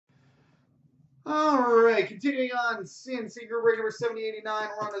All right, continuing on CNC Group Break number 7089.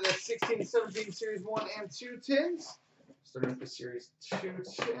 We're on to the 16-17 Series 1 and 2 tins. Starting with the Series 2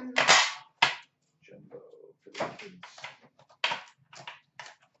 tin. Jumbo for the kids.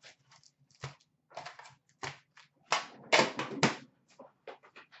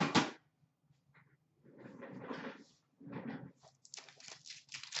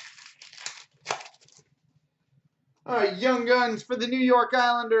 All right, Young Guns for the New York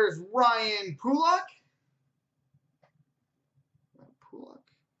Islanders, Ryan Pulock.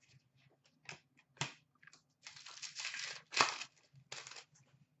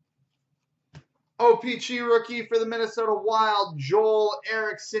 OPG rookie for the Minnesota Wild, Joel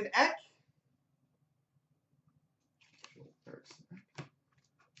Eriksson Ek.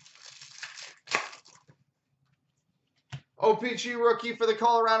 OPG rookie for the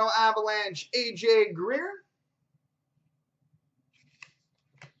Colorado Avalanche, AJ Greer.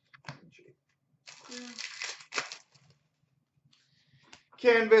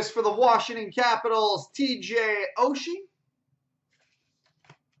 Canvas for the Washington Capitals, TJ Oshie.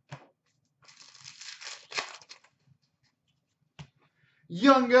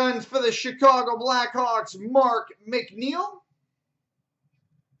 Young Guns for the Chicago Blackhawks, Mark McNeil.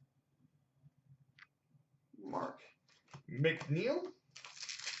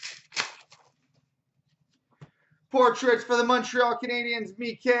 Portraits for the Montreal Canadiens,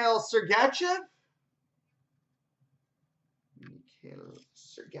 Mikhail Sergachev.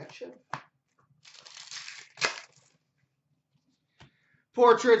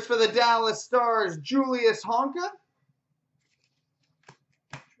 Portraits for the Dallas Stars, Julius Honka.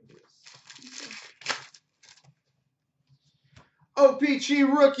 OPG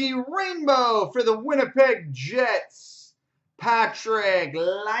rookie rainbow for the Winnipeg Jets, Patrick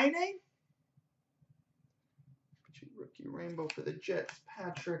Laine. Rookie rainbow for the Jets,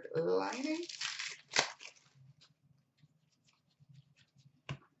 Patrick Laine.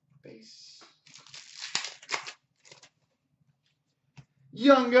 Base.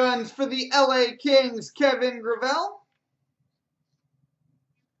 Young Guns for the LA Kings, Kevin Gravel.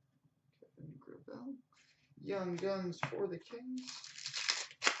 Young Guns for the Kings.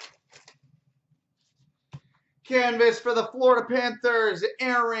 Canvas for the Florida Panthers,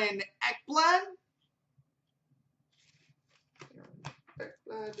 Aaron Ekblad.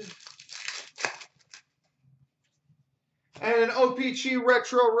 And an OPG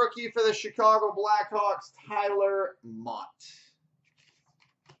retro rookie for the Chicago Blackhawks, Tyler Mott.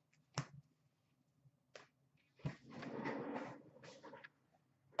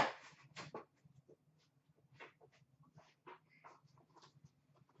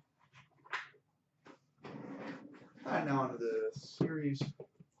 And now on to the Series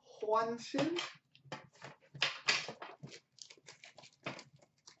 1 tin.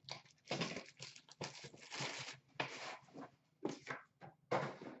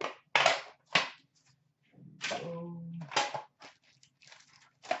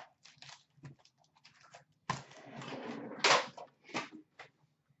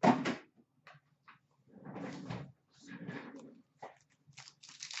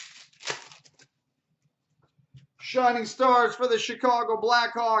 Shining Stars for the Chicago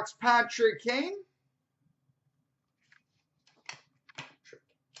Blackhawks, Patrick Kane.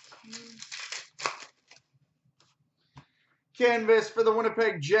 Canvas for the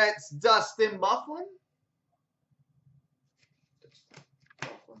Winnipeg Jets, Dustin Byfuglien.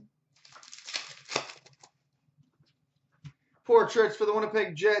 Portraits for the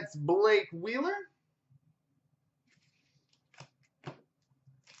Winnipeg Jets, Blake Wheeler.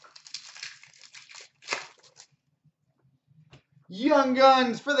 Young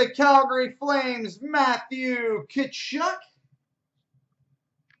Guns for the Calgary Flames, Matthew Tkachuk.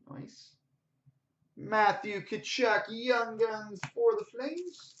 Nice. Matthew Tkachuk, Young Guns for the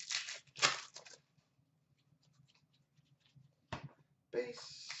Flames.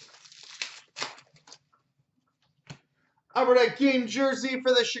 Base. Upper Deck game jersey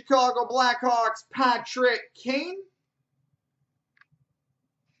for the Chicago Blackhawks, Patrick Kane.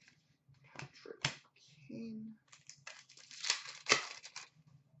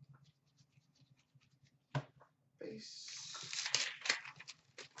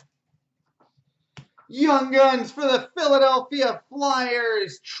 Young Guns for the Philadelphia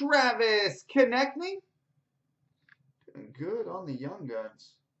Flyers, Travis Konecny. Doing good on the Young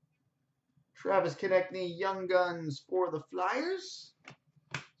Guns. Travis Konecny, Young Guns for the Flyers.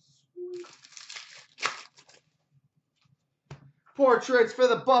 Portraits for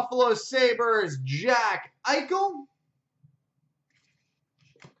the Buffalo Sabres, Jack Eichel.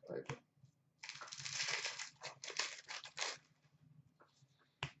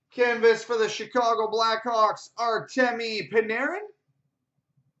 Canvas for the Chicago Blackhawks, Artemi Panarin.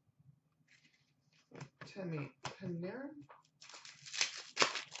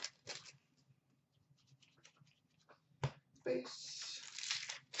 Base.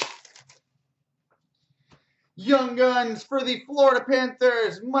 Young Guns for the Florida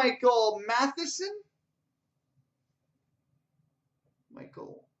Panthers, Michael Matheson.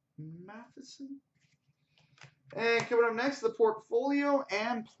 And coming up next, the Portfolio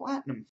and Platinum